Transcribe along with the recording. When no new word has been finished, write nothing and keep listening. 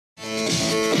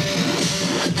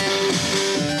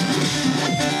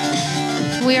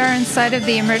We are inside of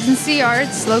the Emergency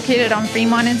Arts, located on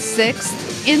Fremont and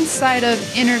 6th, inside of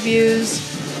Interviews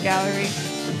Gallery.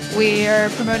 We are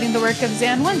promoting the work of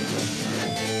Zan Lin.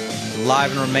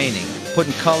 Live and remaining,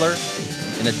 putting color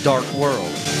in a dark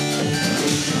world.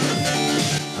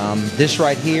 This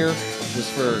right here was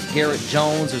for Garrett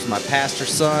Jones, who's my pastor's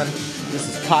son. This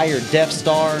is Kyer Death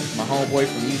Star, my homeboy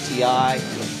from UTI.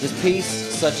 This piece,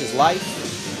 Such is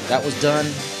Life, that was done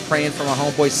praying for my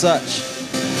homeboy Such.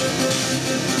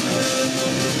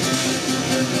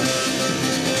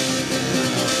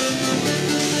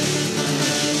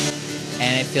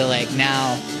 And I feel like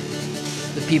now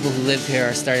the people who live here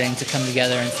are starting to come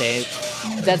together and say,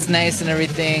 that's nice and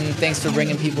everything, thanks for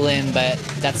bringing people in, but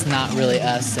that's not really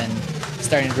us, and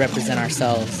starting to represent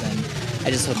ourselves. And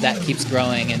I just hope that keeps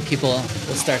growing and people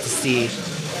will start to see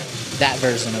that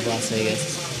version of Las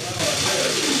Vegas.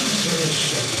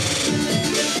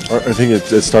 I think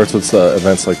it starts with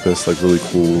events like this, like really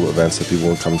cool events that people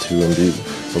will come to and be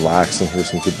relaxed and hear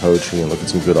some good poetry and look at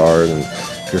some good art and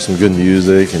hear some good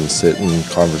music and sit and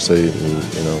conversate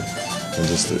and, you know, and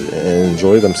just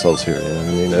enjoy themselves here. You know what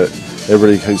I mean?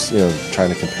 Everybody keeps, you know, trying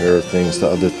to compare things to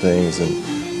other things,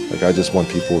 and like I just want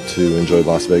people to enjoy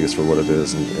Las Vegas for what it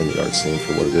is and the art scene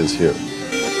for what it is here.